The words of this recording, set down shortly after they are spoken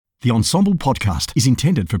The Ensemble podcast is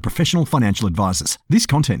intended for professional financial advisors. This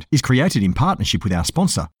content is created in partnership with our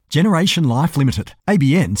sponsor, Generation Life Limited,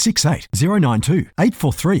 ABN 68 092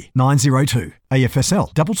 843 902,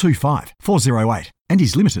 AFSL 225 408, and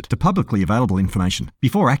is limited to publicly available information.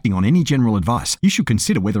 Before acting on any general advice, you should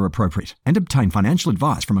consider whether appropriate and obtain financial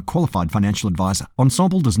advice from a qualified financial advisor.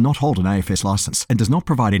 Ensemble does not hold an AFS licence and does not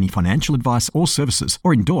provide any financial advice or services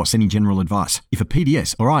or endorse any general advice. If a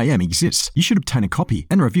PDS or IM exists, you should obtain a copy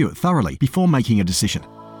and review it thoroughly before making a decision.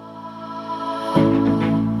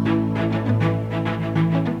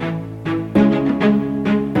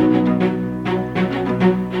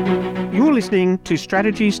 You're listening to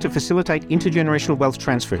Strategies to Facilitate Intergenerational Wealth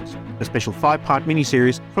Transfers, a special 5-part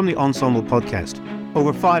mini-series from the Ensemble podcast.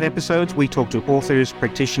 Over 5 episodes, we talk to authors,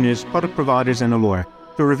 practitioners, product providers and a lawyer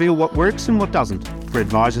to reveal what works and what doesn't for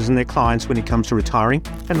advisors and their clients when it comes to retiring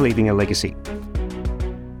and leaving a legacy.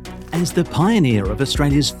 As the pioneer of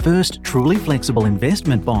Australia's first truly flexible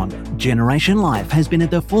investment bond, Generation Life has been at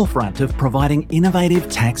the forefront of providing innovative,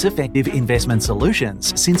 tax-effective investment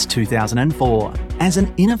solutions since 2004. As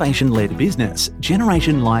an innovation-led business,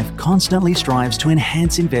 Generation Life constantly strives to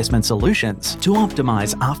enhance investment solutions to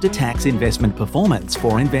optimise after-tax investment performance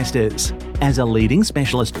for investors. As a leading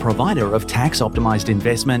specialist provider of tax-optimised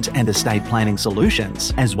investment and estate planning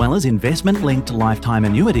solutions, as well as investment-linked lifetime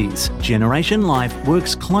annuities, Generation Life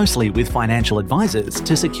works closely with financial advisors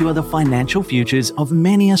to secure the financial futures of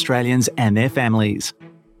many Australians and their families.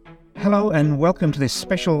 Hello and welcome to this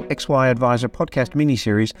special XY Advisor podcast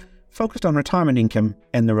mini-series focused on retirement income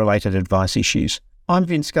and the related advice issues. I'm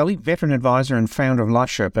Vince Scully, veteran advisor and founder of Life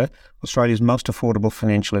Sherpa, Australia's most affordable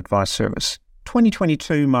financial advice service.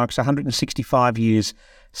 2022 marks 165 years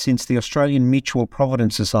since the Australian Mutual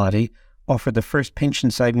Provident Society offered the first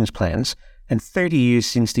pension savings plans and 30 years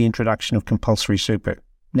since the introduction of compulsory super.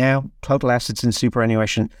 Now, total assets in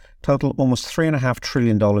superannuation total almost $3.5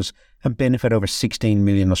 trillion and benefit over 16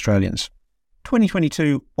 million Australians.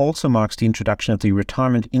 2022 also marks the introduction of the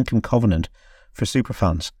Retirement Income Covenant for super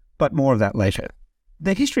funds, but more of that later.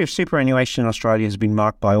 The history of superannuation in Australia has been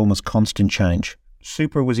marked by almost constant change.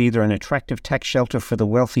 Super was either an attractive tax shelter for the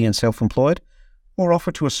wealthy and self-employed, or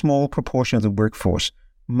offered to a small proportion of the workforce,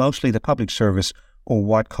 mostly the public service or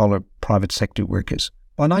white-collar private sector workers.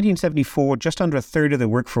 By 1974, just under a third of the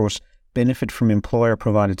workforce benefited from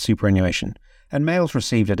employer-provided superannuation, and males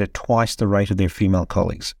received it at twice the rate of their female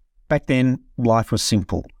colleagues. Back then, life was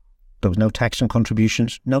simple. There was no tax on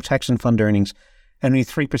contributions, no tax on fund earnings, and only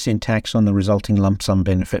 3% tax on the resulting lump sum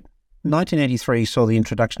benefit. 1983 saw the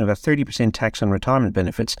introduction of a 30% tax on retirement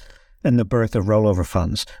benefits and the birth of rollover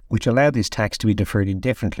funds, which allowed this tax to be deferred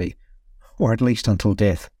indefinitely, or at least until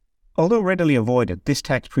death. Although readily avoided, this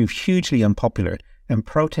tax proved hugely unpopular, and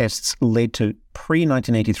protests led to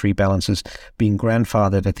pre-1983 balances being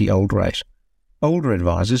grandfathered at the old rate. Older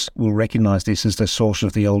advisors will recognise this as the source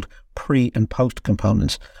of the old pre- and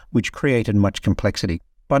post-components, which created much complexity.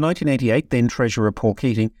 By 1988, then Treasurer Paul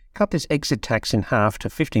Keating cut this exit tax in half to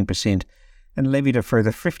 15% and levied a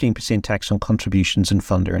further 15% tax on contributions and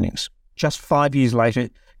fund earnings. Just 5 years later,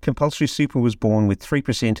 compulsory super was born with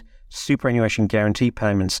 3% superannuation guarantee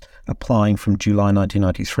payments applying from July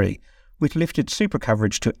 1993, which lifted super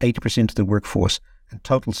coverage to 80% of the workforce and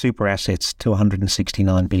total super assets to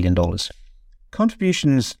 $169 billion.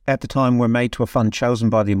 Contributions at the time were made to a fund chosen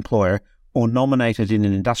by the employer or nominated in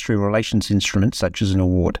an industrial relations instrument such as an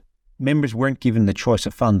award. Members weren't given the choice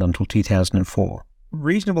of fund until 2004.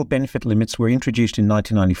 Reasonable benefit limits were introduced in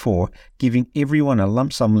 1994, giving everyone a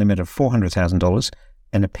lump sum limit of $400,000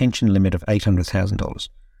 and a pension limit of $800,000.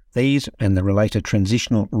 These and the related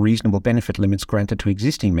transitional reasonable benefit limits granted to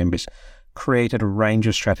existing members created a range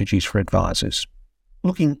of strategies for advisors.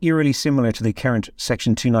 Looking eerily similar to the current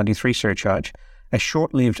Section 293 surcharge, a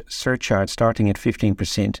short-lived surcharge starting at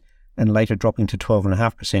 15% and later dropping to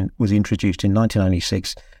 12.5% was introduced in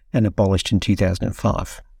 1996 and abolished in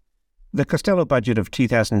 2005. The Costello budget of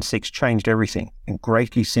 2006 changed everything and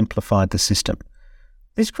greatly simplified the system.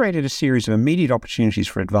 This created a series of immediate opportunities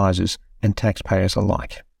for advisors and taxpayers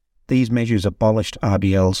alike. These measures abolished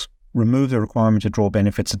RBLs, removed the requirement to draw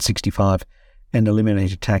benefits at 65, and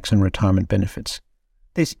eliminated tax on retirement benefits.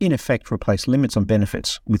 This in effect replaced limits on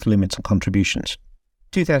benefits with limits on contributions.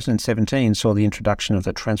 2017 saw the introduction of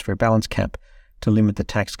the transfer balance cap to limit the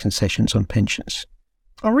tax concessions on pensions.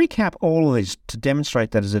 I'll recap all of this to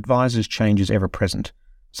demonstrate that as advisors, change is ever present.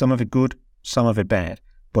 Some of it good, some of it bad,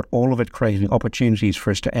 but all of it creating opportunities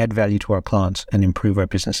for us to add value to our clients and improve our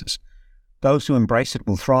businesses. Those who embrace it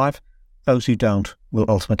will thrive, those who don't will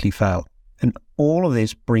ultimately fail. And all of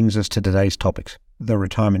this brings us to today's topic, the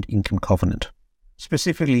Retirement Income Covenant.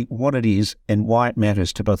 specifically what it is and why it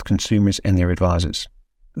matters to both consumers and their advisors.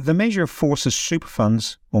 The measure forces super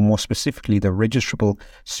funds, or more specifically the registrable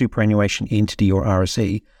superannuation entity or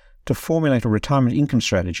RSE, to formulate a retirement income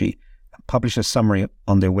strategy and publish a summary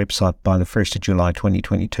on their website by the 1st of July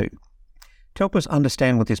 2022. To help us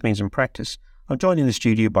understand what this means in practice, I'm joined in the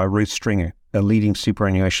studio by Ruth Stringer, a leading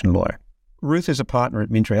superannuation lawyer. Ruth is a partner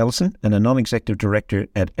at Minter Ellison and a non-executive director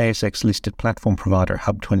at ASX-listed platform provider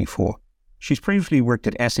Hub24. She's previously worked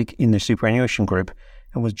at ASIC in the superannuation group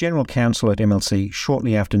and was general counsel at MLC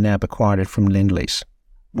shortly after NAB acquired it from Lendlease.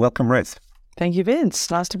 Welcome, Ruth. Thank you, Vince.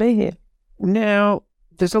 Nice to be here. Now,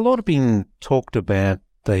 there's a lot been talked about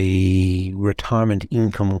the retirement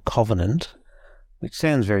income covenant, which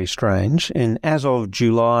sounds very strange. And as of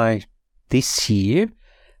July this year,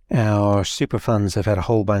 our super funds have had a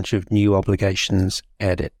whole bunch of new obligations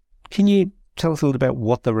added. Can you tell us a little about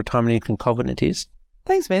what the retirement income covenant is?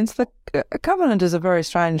 Thanks, Vince. The covenant is a very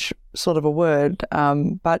strange sort of a word,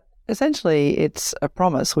 but essentially it's a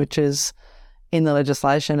promise which is in the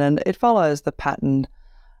legislation, and it follows the pattern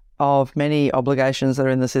of many obligations that are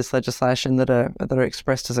in this legislation that are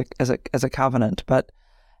expressed as a covenant. But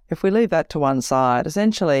if we leave that to one side,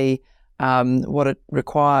 essentially what it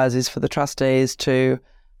requires is for the trustees to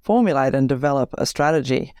formulate and develop a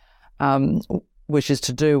strategy, which is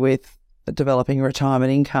to do with developing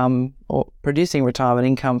retirement income or producing retirement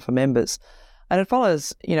income for members. And it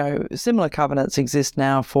follows, similar covenants exist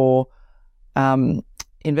now for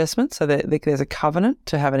investments. So there's a covenant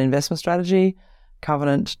to have an investment strategy,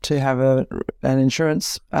 covenant to have an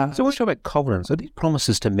insurance. So what's about covenants? Are these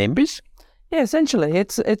promises to members? Yeah, essentially.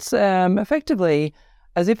 It's effectively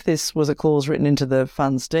as if this was a clause written into the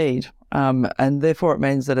fund's deed. And therefore it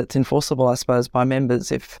means that it's enforceable, I suppose, by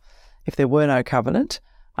members if there were no covenant.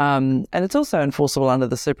 And it's also enforceable under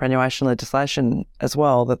the superannuation legislation as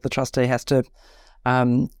well, that the trustee has to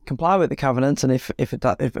comply with the covenants, and if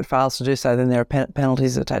it fails to do so, then there are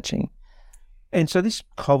penalties attaching. And so this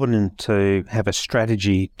covenant to have a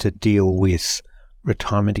strategy to deal with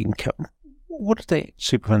retirement income, what do the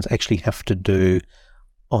super funds actually have to do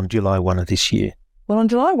on July 1 of this year? Well, on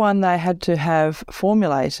July 1, they had to have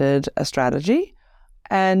formulated a strategy,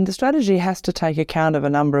 and the strategy has to take account of a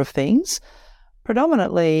number of things.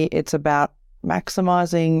 Predominantly, it's about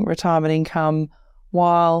maximising retirement income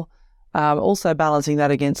while also balancing that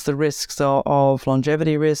against the risks of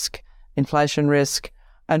longevity risk, inflation risk,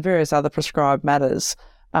 and various other prescribed matters.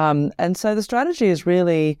 And so the strategy is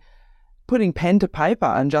really putting pen to paper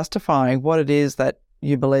and justifying what it is that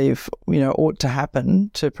you believe ought to happen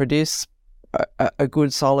to produce a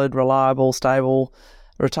good, solid, reliable, stable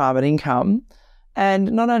retirement income.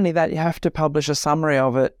 And not only that, you have to publish a summary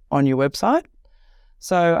of it on your website.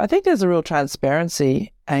 So I think there's a real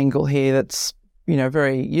transparency angle here that's,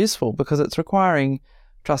 very useful, because it's requiring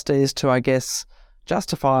trustees to, I guess,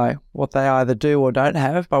 justify what they either do or don't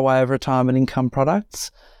have by way of retirement income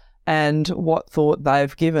products, and what thought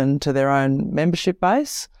they've given to their own membership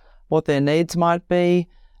base, what their needs might be,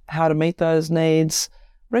 how to meet those needs,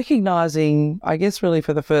 recognising, I guess, really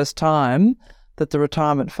for the first time that the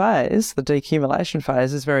retirement phase, the decumulation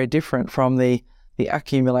phase, is very different from the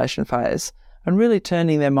accumulation phase, and really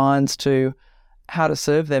turning their minds to how to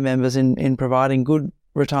serve their members in providing good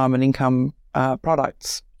retirement income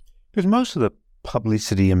products. Because most of the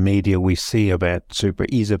publicity and media we see about super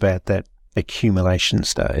is about that accumulation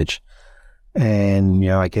stage. And,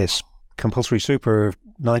 I guess compulsory super of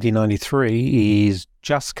 1993 is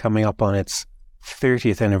just coming up on its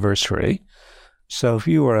 30th anniversary. So if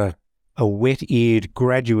you were a wet-eared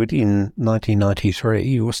graduate in 1993,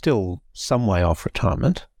 you were still some way off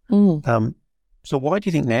retirement. So why do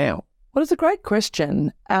you think now? Well, it's a great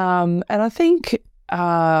question. And I think,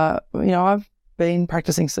 I've been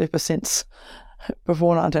practicing super since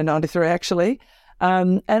before 1993, actually.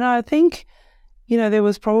 And I think, there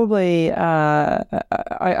was probably,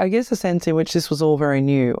 I guess, a sense in which this was all very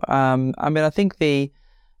new. I think the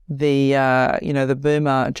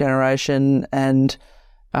boomer generation and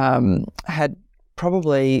had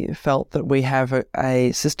probably felt that we have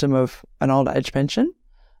a system of an old age pension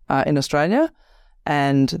in Australia,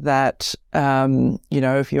 and that,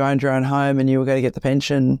 if you owned your own home and you were going to get the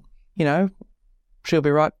pension, she'll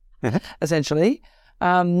be right, essentially.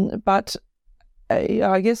 But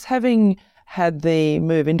I guess having had the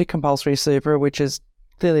move into compulsory super, which is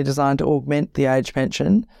clearly designed to augment the age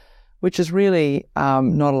pension, which is really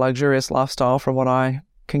not a luxurious lifestyle from what I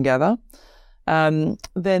can gather, then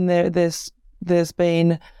there's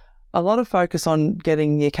been a lot of focus on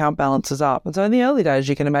getting the account balances up. And so in the early days,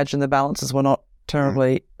 you can imagine the balances were not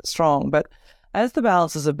terribly strong. But as the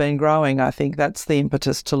balances have been growing, I think that's the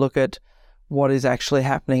impetus to look at what is actually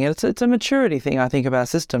happening. And it's a maturity thing, I think, of our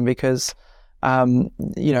system because,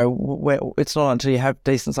 it's not until you have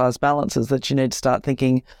decent sized balances that you need to start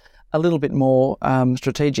thinking a little bit more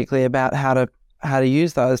strategically about how to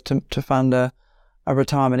use those to fund a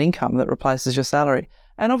retirement income that replaces your salary.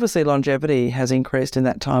 And obviously longevity has increased in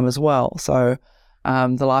that time as well. So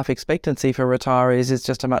the life expectancy for retirees is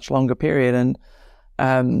just a much longer period,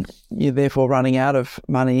 and you're therefore running out of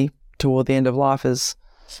money toward the end of life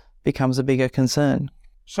becomes a bigger concern.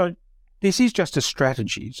 So this is just a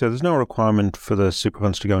strategy. So there's no requirement for the super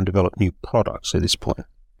funds to go and develop new products at this point.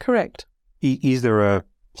 Correct. Is there a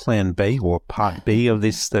plan B or part B of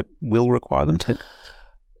this that will require them to?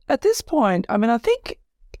 At this point, I mean, I think,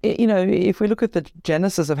 if we look at the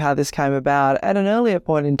genesis of how this came about, at an earlier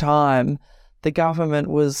point in time, the government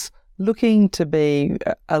was looking to be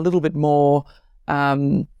a little bit more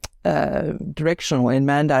directional in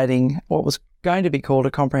mandating what was going to be called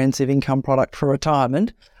a comprehensive income product for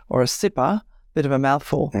retirement, or a SIPR, bit of a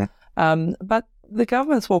mouthful. Yeah. But the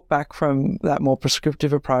government's walked back from that more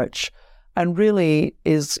prescriptive approach and really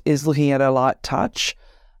is looking at a light touch.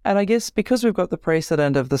 And I guess because we've got the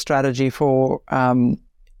precedent of the strategy for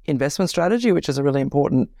investment strategy, which is a really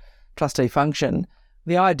important trustee function,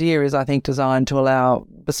 the idea is, I think, designed to allow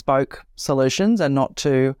bespoke solutions and not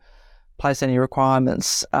to place any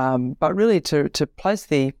requirements, but really to place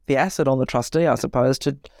the asset on the trustee, I suppose,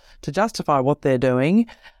 to justify what they're doing,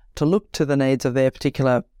 to look to the needs of their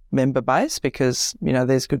particular member base, because,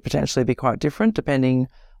 these could potentially be quite different depending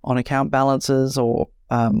on account balances or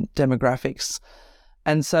demographics.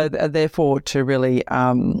 And so therefore to really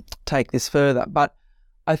take this further. But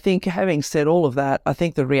I think, having said all of that, I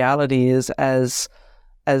think the reality is as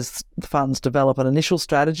funds develop an initial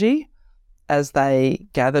strategy, as they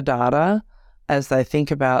gather data, as they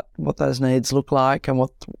think about what those needs look like and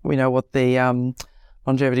what the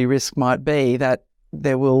longevity risk might be, that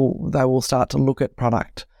they will start to look at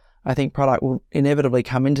product. I think product will inevitably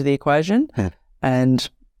come into the equation, and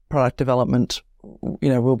product development,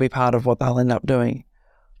 will be part of what they'll end up doing.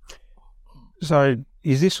 So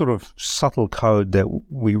is this sort of subtle code that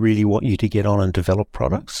we really want you to get on and develop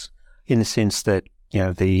products, in the sense that,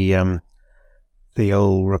 the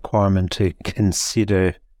old requirement to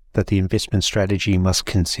consider that the investment strategy must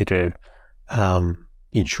consider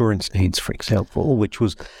insurance needs, for example, which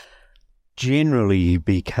was generally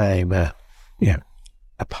became a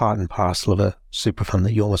part and parcel of a super fund,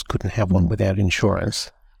 that you almost couldn't have one without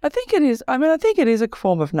insurance? I think it is. I think it is a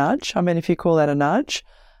form of nudge. If you call that a nudge.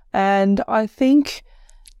 And I think,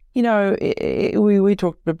 we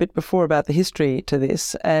talked a bit before about the history to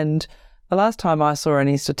this, and the last time I saw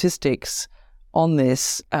any statistics on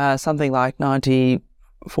this, something like 94%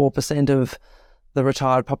 of the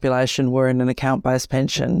retired population were in an account-based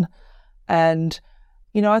pension. And,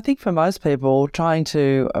 I think for most people, trying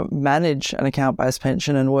to manage an account-based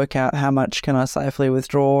pension and work out how much can I safely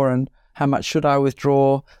withdraw and how much should I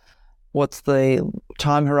withdraw, what's the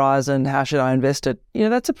time horizon, how should I invest it,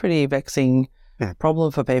 that's a pretty vexing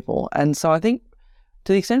problem for people. And so I think,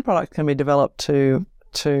 to the extent product can be developed to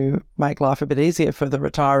make life a bit easier for the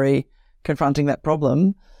retiree confronting that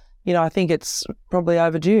problem, I think it's probably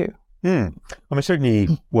overdue.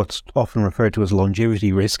 Certainly what's often referred to as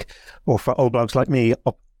longevity risk, or for old blokes like me,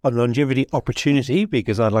 a longevity opportunity,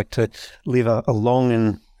 because I'd like to live a long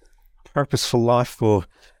and purposeful life for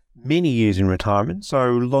many years in retirement.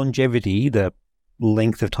 So longevity, the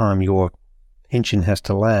length of time your pension has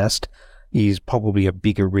to last, is probably a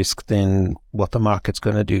bigger risk than what the market's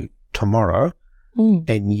going to do tomorrow.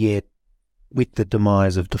 And yet, with the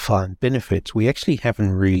demise of defined benefits, we actually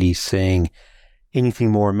haven't really seen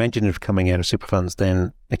anything more imaginative coming out of super funds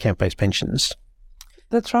than account-based pensions.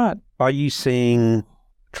 That's right. Are you seeing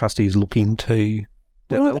trustees looking to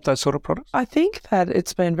develop those sort of products? I think that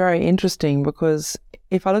it's been very interesting, because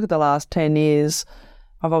if I look at the last 10 years,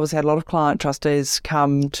 I've obviously had a lot of client trustees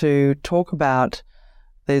come to talk about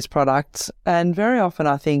these products, and very often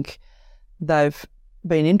I think they've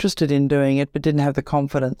been interested in doing it but didn't have the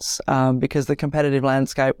confidence because the competitive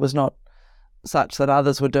landscape was not such that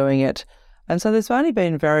others were doing it. And so there's only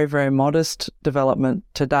been very, very modest development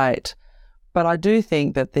to date. But I do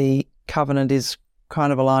think that the covenant is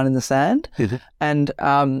kind of a line in the sand. And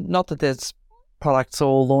not that there's products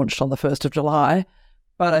all launched on the 1st of July,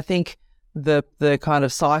 but I think the kind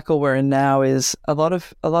of cycle we're in now is a lot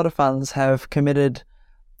of funds have committed,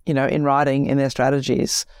 in writing in their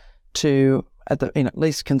strategies to at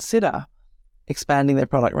least consider expanding their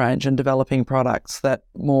product range and developing products that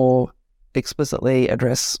more explicitly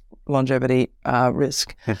address longevity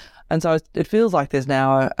risk. And so it feels like there's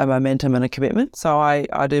now a momentum and a commitment. So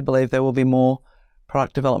I do believe there will be more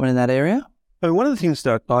product development in that area. One of the things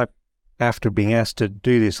that after being asked to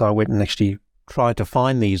do this, I went and actually tried to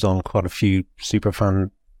find these on quite a few super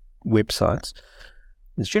fund websites.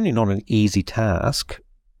 It's generally not an easy task,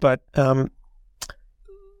 but so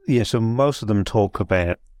most of them talk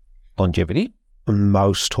about longevity, and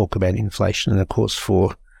most talk about inflation. And of course,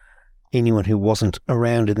 for anyone who wasn't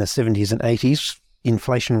around in the 70s and 80s,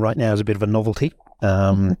 inflation right now is a bit of a novelty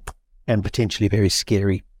and potentially a very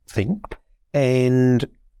scary thing. And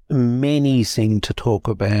many seem to talk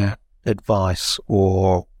about advice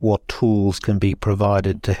or what tools can be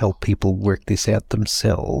provided to help people work this out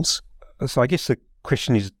themselves. So I guess the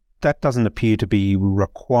question is, that doesn't appear to be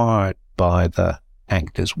required by the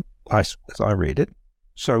Act as I read it.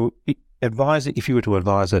 So if you were to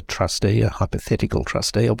advise a trustee, a hypothetical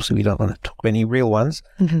trustee, obviously we don't want to talk about any real ones,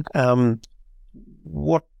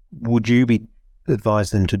 what would you be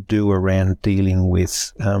advise them to do around dealing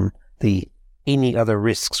with any other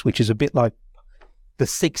risks, which is a bit like the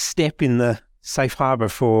sixth step in the safe harbour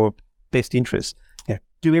for best interest?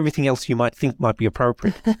 Do everything else you might think might be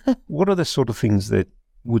appropriate. What are the sort of things that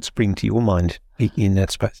would spring to your mind in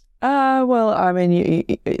that space? Well, I mean,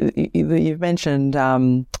 you've mentioned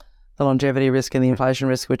the longevity risk and the inflation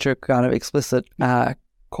risk, which are kind of explicit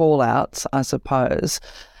call-outs, I suppose.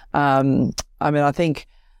 I mean, I think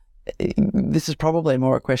this is probably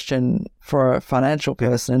more a question for a financial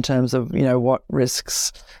person in terms of, what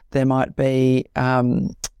risks there might be,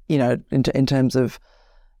 in terms of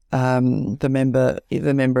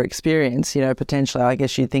the member experience. Potentially, I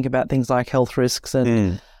guess you'd think about things like health risks.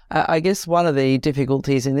 And I guess one of the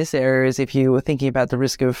difficulties in this area is if you were thinking about the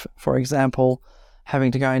risk of, for example,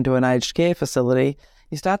 having to go into an aged care facility,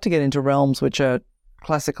 you start to get into realms which are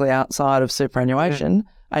classically outside of superannuation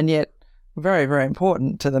and yet very, very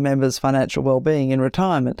important to the members' financial well-being in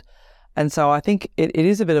retirement. And so I think it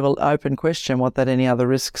is a bit of an open question what that any other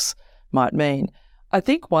risks might mean. I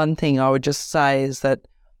think one thing I would just say is that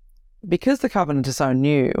because the covenant is so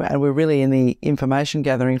new and we're really in the information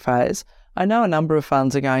gathering phase, I know a number of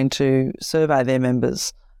funds are going to survey their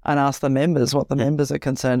members and ask the members what the members are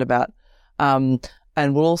concerned about.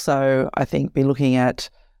 And we'll also, I think, be looking at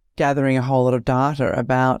gathering a whole lot of data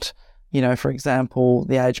about, for example,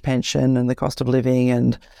 the age pension and the cost of living,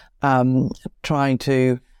 and trying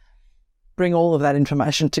to bring all of that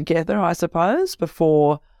information together, I suppose,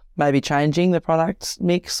 before maybe changing the product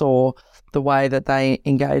mix or the way that they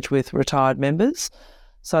engage with retired members.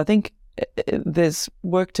 So I think there's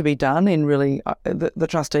work to be done in really, the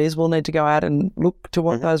trustees will need to go out and look to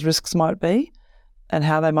what those risks might be and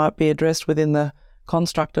how they might be addressed within the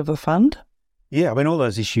construct of the fund. Yeah, I mean, all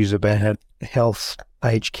those issues about health,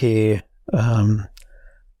 aged care,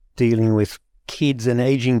 dealing with kids and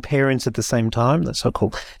ageing parents at the same time, the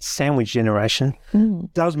so-called sandwich generation,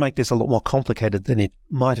 does make this a lot more complicated than it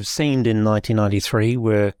might have seemed in 1993,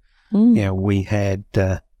 where we had,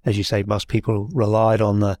 as you say, most people relied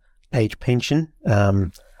on the age pension.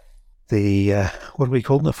 What do we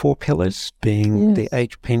call them? The four pillars, being the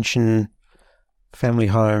age pension, family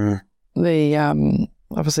home, the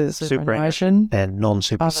obviously the superannuation and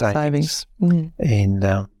non-super savings.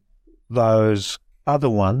 And those other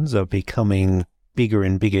ones are becoming bigger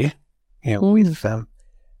and bigger, with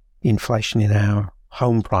inflation in our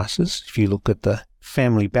home prices. If you look at the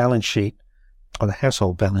family balance sheet or the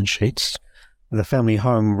household balance sheets, the family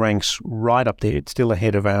home ranks right up there. It's still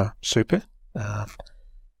ahead of our super.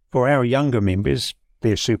 For our younger members,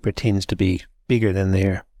 their super tends to be bigger than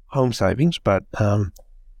their home savings, but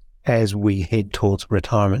as we head towards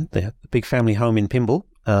retirement, the big family home in Pymble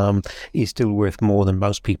is still worth more than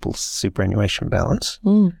most people's superannuation balance.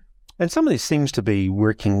 And some of this seems to be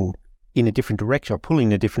working in a different direction, or pulling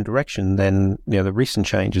in a different direction than the recent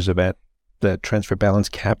changes about the transfer balance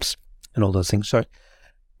caps and all those things. So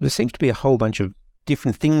there seems to be a whole bunch of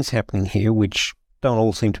different things happening here which don't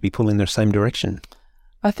all seem to be pulling in the same direction.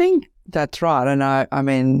 I think that's right. And I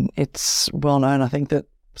mean, it's well known, I think, that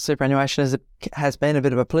superannuation has been a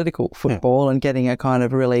bit of a political football and getting a kind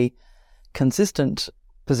of really consistent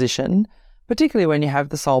position, particularly when you have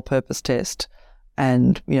the sole purpose test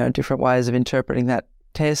and, different ways of interpreting that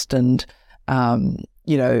test. And,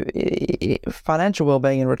 financial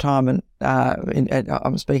wellbeing in retirement,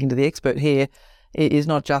 I'm speaking to the expert here, it is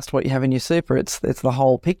not just what you have in your super, it's the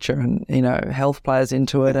whole picture, and, health plays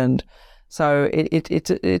into it. And so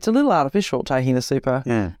it's a little artificial taking the super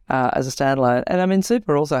as a standalone. And I mean,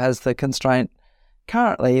 super also has the constraint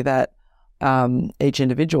currently that each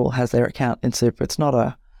individual has their account in super. It's not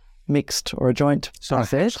a mixed or a joint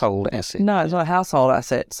asset. A household asset. No, it's not a household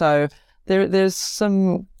asset. So there's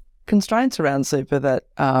some constraints around super that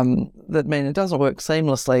mean it doesn't work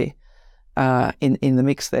seamlessly in the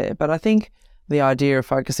mix there. But I think the idea of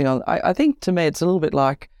focusing on, I think to me it's a little bit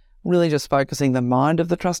like really just focusing the mind of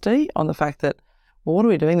the trustee on the fact that, well, what are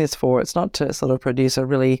we doing this for? It's not to sort of produce a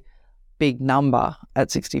really big number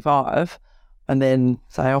at 65 and then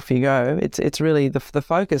say off you go. It's really the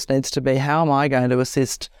focus needs to be, how am I going to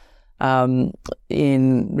assist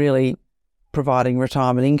in really providing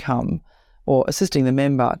retirement income or assisting the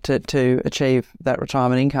member to achieve that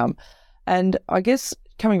retirement income. And I guess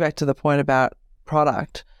coming back to the point about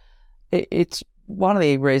product, it's one of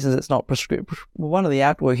the reasons it's not prescriptive. One of the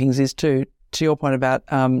outworkings is to your point about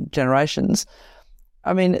generations.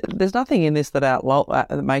 I mean, there's nothing in this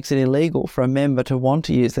that makes it illegal for a member to want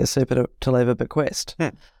to use their super to leave a bequest.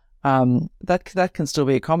 That can still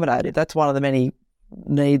be accommodated. That's one of the many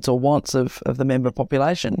needs or wants of the member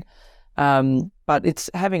population. But it's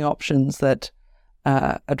having options that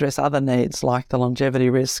address other needs like the longevity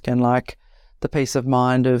risk and like the peace of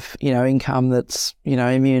mind of, income that's,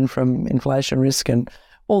 immune from inflation risk and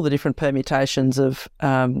all the different permutations of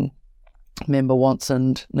member wants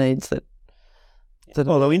and needs that.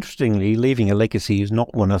 Although interestingly, leaving a legacy is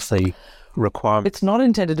not one of the requirements. It's not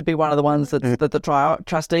intended to be one of the ones that the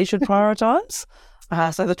trustee should prioritise.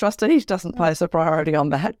 So the trustee doesn't place a priority on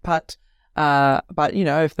that. But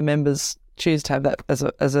if the members choose to have that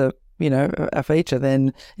as a feature,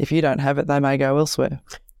 then if you don't have it, they may go elsewhere.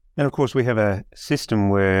 And of course, we have a system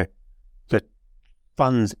where the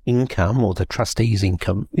fund's income or the trustee's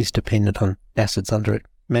income is dependent on assets under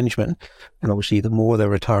management. And obviously, the more the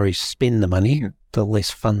retirees spend the money, the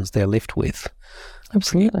less funds they're left with.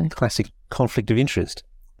 Absolutely. Classic conflict of interest.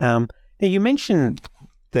 Now, you mentioned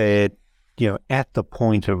that, at the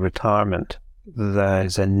point of retirement,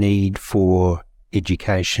 there's a need for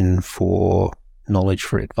education, for knowledge,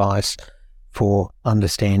 for advice, for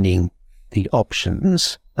understanding the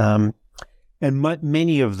options. And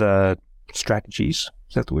many of the strategies,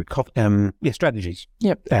 is that the word? Strategies.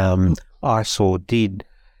 Yep. I saw did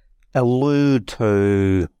allude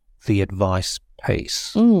to the advice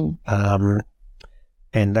piece. And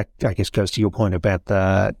that, I guess, goes to your point about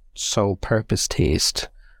the sole purpose test,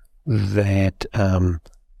 that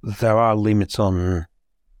there are limits on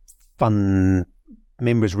fund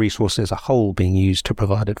members' resources as a whole being used to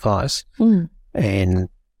provide advice and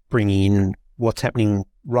bringing in what's happening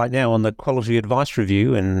right now on the quality advice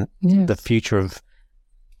review and the future of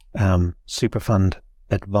super fund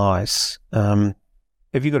advice.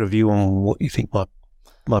 Have you got a view on what you think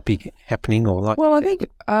might be happening or like? Well, I think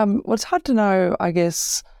it's hard to know, I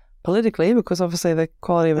guess, politically, because obviously the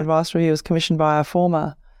quality of advice review was commissioned by a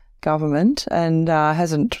former government and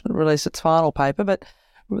hasn't released its final paper, but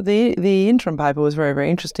the interim paper was very,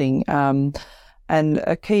 very interesting. And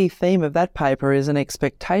a key theme of that paper is an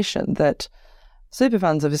expectation that super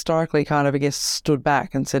funds have historically kind of, I guess, stood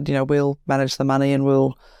back and said, we'll manage the money and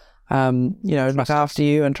we'll, look after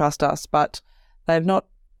you and trust us. But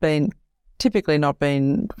they've typically not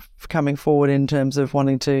been coming forward in terms of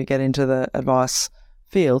wanting to get into the advice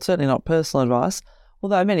field, certainly not personal advice,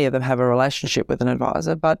 although many of them have a relationship with an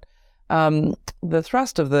advisor. But the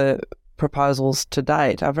thrust of the proposals to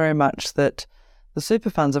date are very much that the super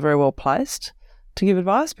funds are very well placed to give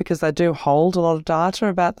advice because they do hold a lot of data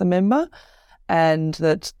about the member, and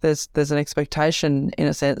that there's an expectation, in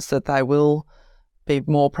a sense, that they will be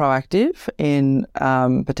more proactive in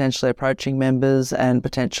potentially approaching members and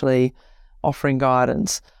potentially offering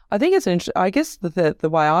guidance. I think it's interesting. I guess the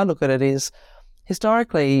way I look at it is,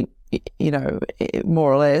 historically,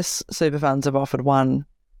 more or less, super funds have offered one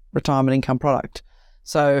retirement income product.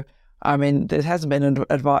 So, I mean, there hasn't been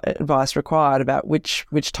advice required about which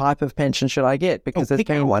type of pension should I get, because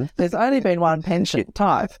there's only been one pension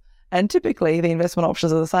type, and typically the investment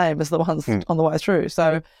options are the same as the ones on the way through.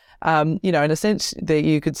 So, in a sense, that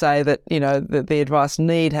you could say that the advice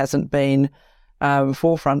need hasn't been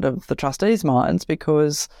forefront of the trustees' minds,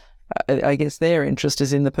 because I guess their interest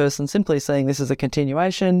is in the person simply seeing this as a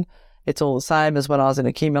continuation. It's all the same as when I was in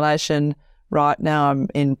accumulation. Right now I'm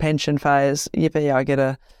in pension phase. Yippee, I get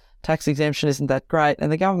a tax exemption. Isn't that great?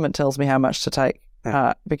 And the government tells me how much to take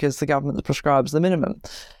because the government prescribes the minimum.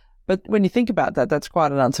 But when you think about that, that's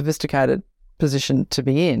quite an unsophisticated position to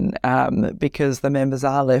be in, because the members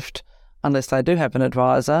are left, unless they do have an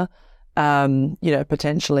advisor,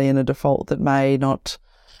 potentially in a default that may not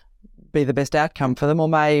be the best outcome for them, or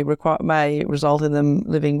may result in them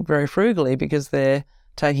living very frugally because they're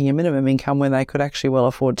taking a minimum income when they could actually well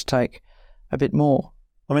afford to take a bit more.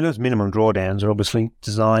 I mean, those minimum drawdowns are obviously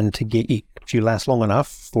designed to get you, if you last long enough,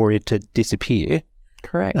 for it to disappear.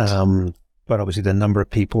 Correct. But obviously the number of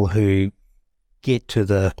people who get to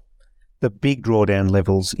the big drawdown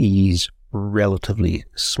levels is relatively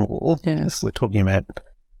small. Yes. We're talking about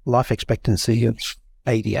life expectancy of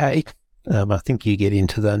 88. I think you get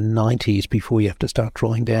into the 90s before you have to start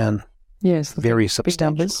drawing down very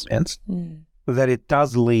substantial amounts. That it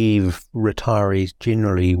does leave retirees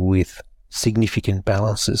generally with significant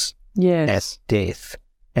balances at death,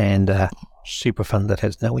 and a super fund that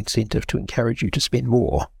has no incentive to encourage you to spend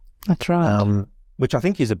more. That's right. Which I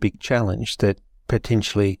think is a big challenge, that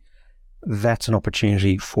potentially that's an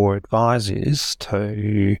opportunity for advisors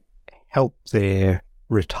to help their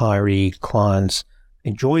retiree clients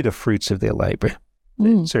enjoy the fruits of their labour.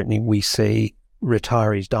 Certainly we see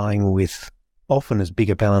retirees dying with often as big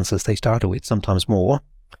a balance as they started with, sometimes more,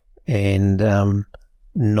 and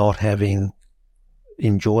not having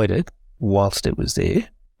enjoyed it whilst it was there.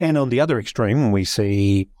 And on the other extreme, we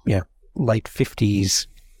see late 50s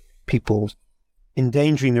people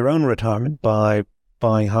endangering their own retirement by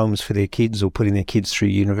buying homes for their kids or putting their kids through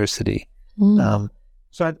university.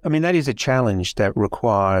 So, I mean, that is a challenge that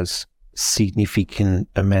requires significant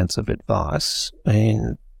amounts of advice.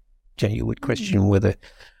 And you would question whether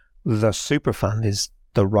the super fund is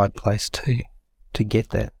the right place to get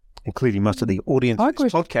that. And clearly most of the audience of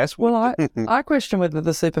this podcast... Well, I question whether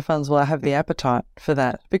the super funds will have the appetite for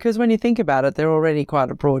that, because when you think about it, they're already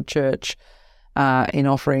quite a broad church in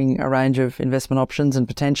offering a range of investment options and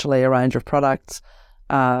potentially a range of products.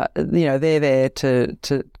 They're there to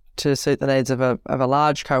suit the needs of a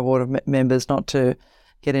large cohort of members, not to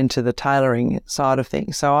get into the tailoring side of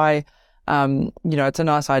things. So it's a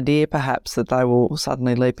nice idea perhaps that they will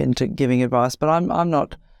suddenly leap into giving advice, but I'm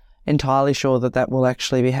not entirely sure that will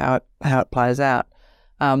actually be how it plays out.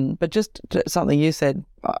 But just something you said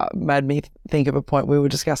made me think of a point we were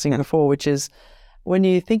discussing before, which is when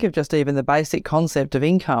you think of just even the basic concept of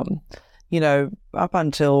income, up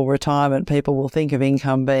until retirement, people will think of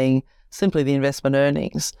income being simply the investment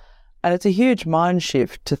earnings. And it's a huge mind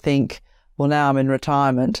shift to think, well, now I'm in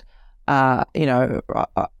retirement. I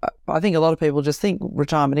think a lot of people just think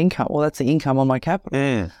retirement income, well, that's the income on my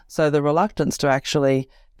capital. So the reluctance to actually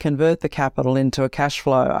convert the capital into a cash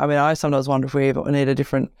flow. I mean, I sometimes wonder if we need a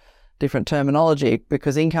different terminology,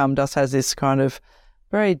 because income just has this kind of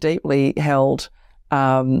very deeply held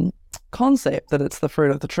concept that it's the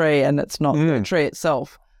fruit of the tree and it's not the tree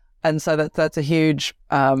itself. And so that's a huge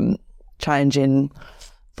change in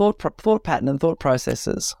thought pattern and thought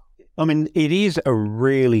processes. I mean, it is a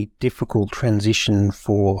really difficult transition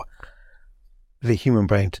for the human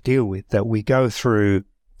brain to deal with, that we go through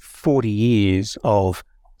 40 years of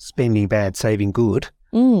spending bad, saving good,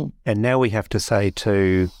 and now we have to say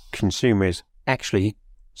to consumers, actually,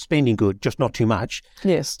 spending good, just not too much.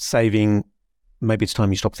 Yes. Saving, maybe it's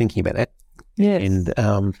time you stop thinking about that. Yes.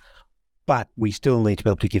 And but we still need to be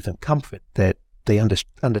able to give them comfort that the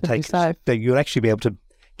undertakers, that you'll actually be able to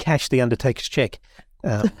cash the undertaker's check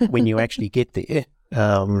when you actually get there.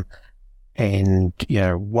 And,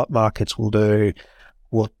 what markets will do,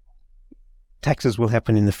 what taxes will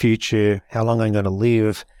happen in the future, how long I'm going to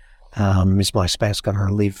live, is my spouse going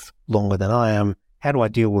to live longer than I am? How do I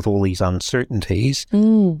deal with all these uncertainties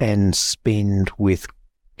and spend with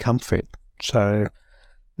comfort? So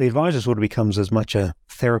the advisor sort of becomes as much a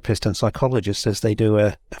therapist and psychologist as they do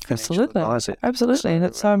a financial advisor. Absolutely, and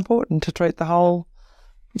it's so important to treat the whole.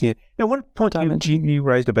 Yeah. Now, one point you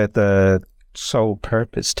raised about the sole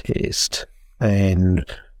purpose test and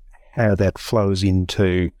how that flows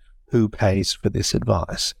into who pays for this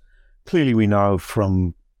advice. Clearly, we know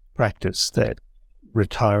from practice that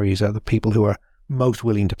retirees are the people who are most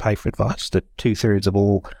willing to pay for advice, that 2/3 of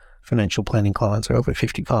all financial planning clients are over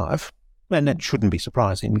 55. And that shouldn't be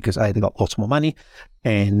surprising because, A, they've got lots more money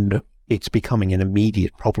and it's becoming an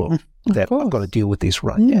immediate problem that I've got to deal with this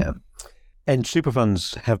right now. And super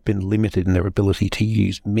funds have been limited in their ability to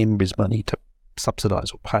use members' money to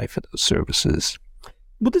subsidise or pay for those services.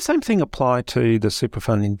 Would the same thing apply to the super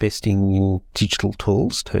fund investing in digital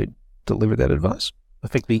tools to deliver that advice,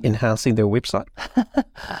 effectively enhancing their website?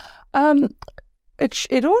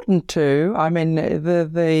 It oughtn't to. I mean,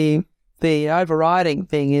 the overriding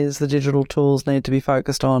thing is the digital tools need to be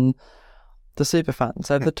focused on the super fund.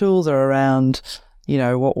 So if the tools are around,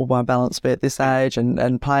 what will my balance be at this age,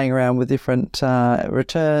 and playing around with different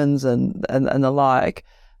returns and the like.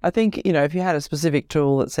 I think, if you had a specific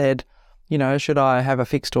tool that said, should I have a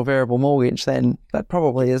fixed or variable mortgage, then that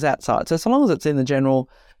probably is outside. So long as it's in the general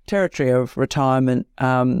territory of retirement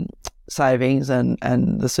savings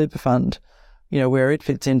and the super fund, where it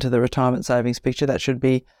fits into the retirement savings picture, that should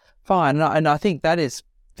be fine. And I think that is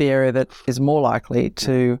the area that is more likely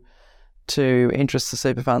to interest the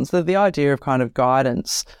super funds. The idea of kind of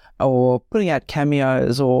guidance or putting out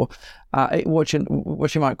cameos, or what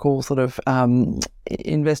you might call sort of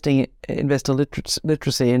investor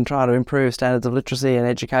literacy, and try to improve standards of literacy and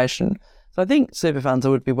education. So I think super funds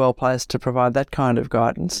would be well placed to provide that kind of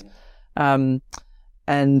guidance. And,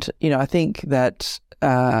 I think that,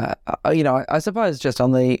 I suppose just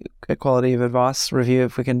on the quality of advice review,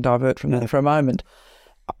 if we can divert from that for a moment,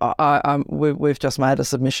 we've just made a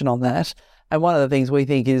submission on that. And one of the things we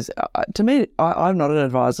think is, to me, I'm not an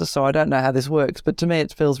advisor, so I don't know how this works, but to me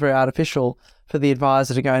it feels very artificial for the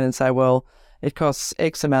advisor to go in and say, well, it costs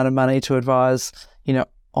X amount of money to advise,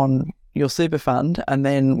 on your super fund, and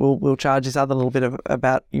then we'll charge this other little bit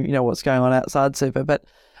about what's going on outside super. But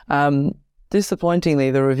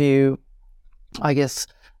disappointingly, the review, I guess,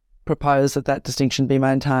 proposed that distinction be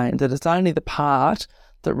maintained, that it's only the part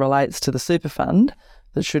that relates to the super fund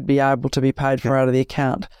that should be able to be paid for out of the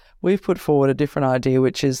account. We've put forward a different idea,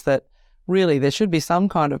 which is that really there should be some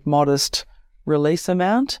kind of modest release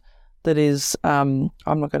amount that is, I'm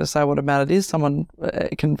not going to say what amount it is, someone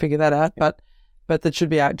can figure that out, but that should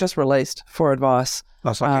be just released for advice.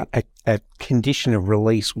 That's like a condition of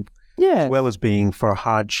release, as well as being for a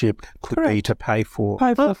hardship, could be to pay for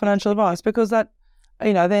the financial advice, because that,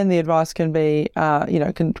 then the advice can be,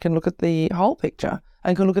 can look at the whole picture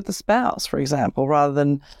and can look at the spouse, for example, rather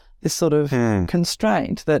than this sort of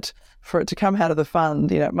constraint that for it to come out of the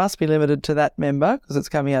fund, it must be limited to that member because it's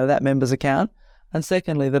coming out of that member's account. And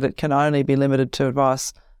secondly, that it can only be limited to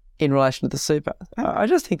advice in relation to the super. I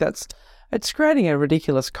just think it's creating a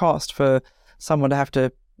ridiculous cost for someone to have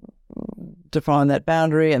to define that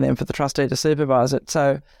boundary and then for the trustee to supervise it.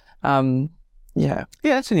 So, yeah,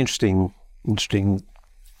 that's an interesting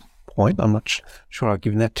point. I'm not sure I've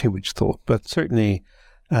given that too much thought, but certainly,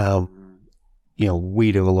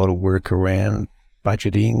 we do a lot of work around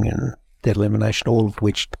budgeting and debt elimination, all of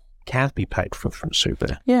which can't be paid for from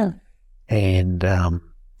super. Yeah. And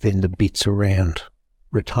then the bits around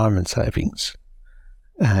retirement savings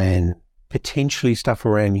and potentially stuff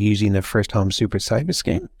around using a first-time super saver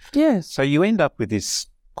scheme. Yes. So you end up with this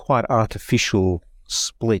quite artificial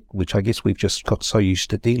split, which I guess we've just got so used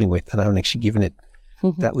to dealing with and haven't actually given it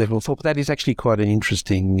that level of thought. But that is actually quite an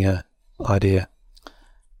interesting idea.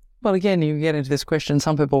 Well, again, you get into this question,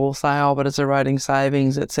 some people will say, but it's eroding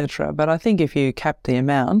savings, etc. But I think if you cap the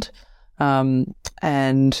amount and,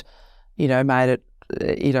 made it,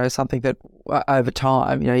 something that over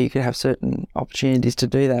time, you could have certain opportunities to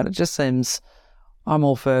do that. It just seems, I'm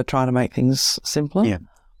all for trying to make things simpler. Yeah.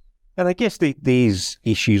 And I guess these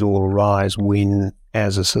issues all arise when,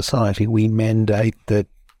 as a society, we mandate that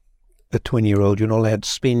a 20-year-old, you're not allowed to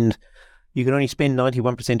spend, you can only spend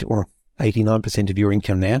 91% or 89% of your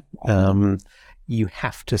income now. You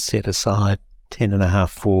have to set aside 10.5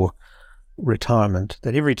 for retirement.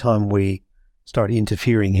 That every time we start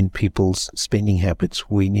interfering in people's spending habits,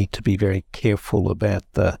 we need to be very careful about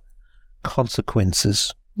the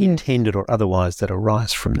consequences, intended or otherwise, that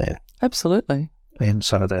arise from that. Absolutely. And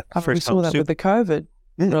so we saw that with the COVID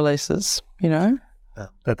releases,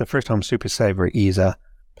 that the first-time super saver is a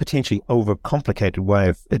potentially overcomplicated way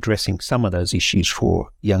of addressing some of those issues for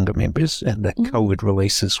younger members, and the COVID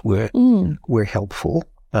releases were helpful.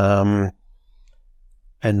 And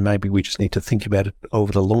maybe we just need to think about it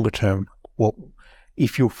over the longer term. Well,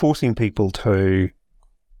 if you're forcing people to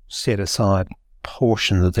set aside a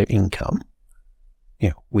portion of their income,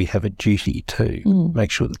 we have a duty to make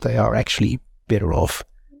sure that they are actually better off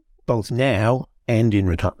both now and in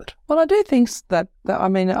retirement. Well, I do think that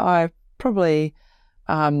I probably,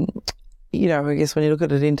 I guess when you look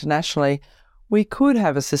at it internationally, we could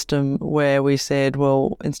have a system where we said,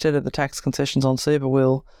 well, instead of the tax concessions on super,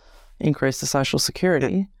 we'll increase the social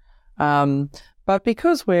security. But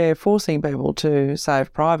because we're forcing people to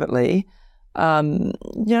save privately,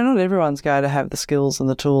 not everyone's going to have the skills and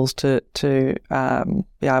the tools to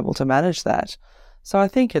be able to manage that. So I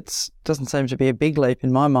think it doesn't seem to be a big leap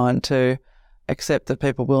in my mind to accept that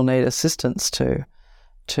people will need assistance to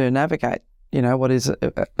navigate, what is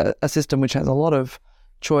a system which has a lot of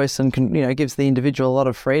choice and can, gives the individual a lot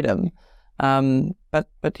of freedom. But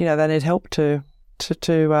they need help to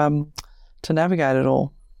navigate it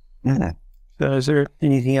all. Yeah. So is there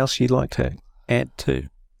anything else you'd like to add to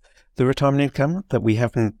the retirement income that we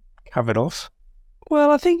haven't covered off?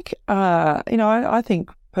 Well, I think, I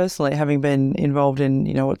think personally, having been involved in,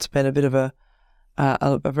 what's been a bit of a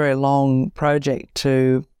very long project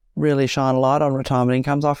to really shine a light on retirement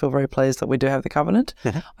incomes, I feel very pleased that we do have the covenant.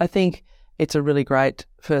 I think it's a really great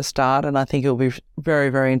first start, and I think it'll be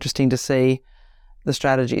very, very interesting to see the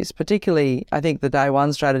strategies. Particularly, I think the day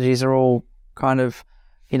one strategies are all kind of,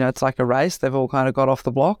 it's like a race. They've all kind of got off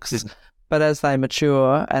the blocks. But as they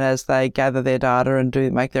mature and as they gather their data and do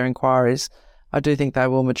make their inquiries, I do think they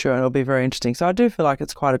will mature and it'll be very interesting. So I do feel like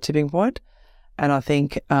it's quite a tipping point, and I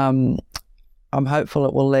think I'm hopeful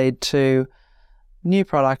it will lead to new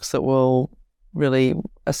products that will really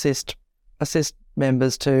assist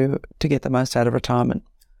members to get the most out of retirement.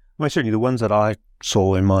 Well, certainly the ones that I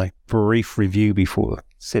saw in my brief review before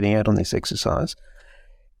setting out on this exercise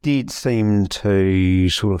did seem to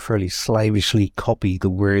sort of fairly slavishly copy the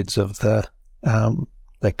words of the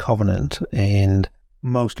covenant, and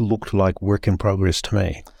most looked like work in progress to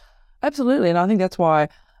me. Absolutely, and I think that's why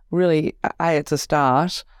really, A, it's a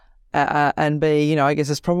start, and B, I guess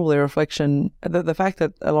it's probably a reflection, the fact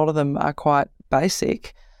that a lot of them are quite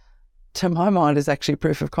basic, to my mind, is actually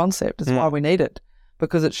proof of concept. It's why we need it,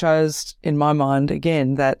 because it shows, in my mind,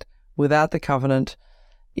 again, that without the covenant,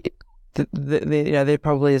 there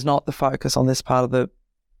probably is not the focus on this part of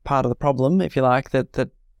the problem, if you like, that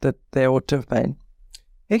there ought to have been.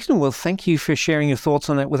 Excellent. Well, thank you for sharing your thoughts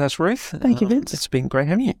on that with us, Ruth. Thank you, Vince. It's been great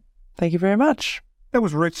having you. Thank you very much. That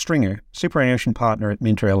was Ruth Stringer, superannuation partner at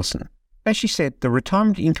Minter Ellison. As she said, the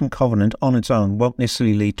retirement income covenant on its own won't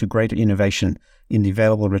necessarily lead to greater innovation in the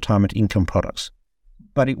available retirement income products,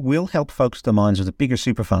 but it will help focus the minds of the bigger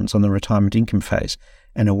super funds on the retirement income phase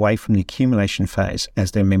and away from the accumulation phase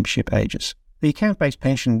as their membership ages. The account-based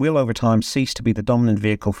pension will over time cease to be the dominant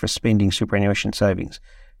vehicle for spending superannuation savings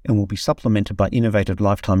and will be supplemented by innovative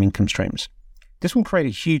lifetime income streams. This will create a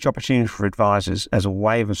huge opportunity for advisors as a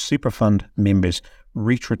wave of super fund members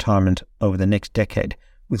reach retirement over the next decade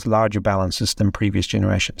with larger balances than previous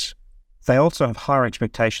generations. They also have higher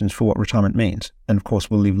expectations for what retirement means, and of course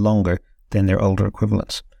will live longer than their older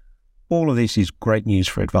equivalents. All of this is great news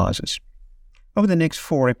for advisors. Over the next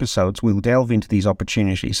 4 episodes, we'll delve into these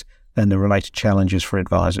opportunities and the related challenges for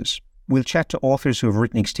advisors. We'll chat to authors who have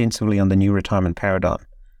written extensively on the new retirement paradigm.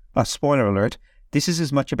 A spoiler alert, this is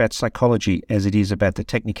as much about psychology as it is about the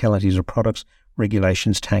technicalities of products,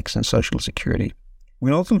 regulations, tax and social security.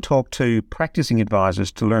 We'll also talk to practicing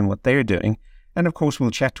advisors to learn what they're doing, and of course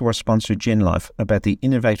we'll chat to our sponsor GenLife about the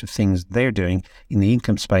innovative things they're doing in the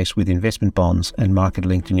income space with investment bonds and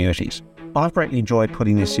market-linked annuities. I've greatly enjoyed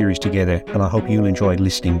putting this series together, and I hope you'll enjoy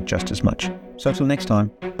listening just as much. So till next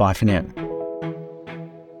time, bye for now.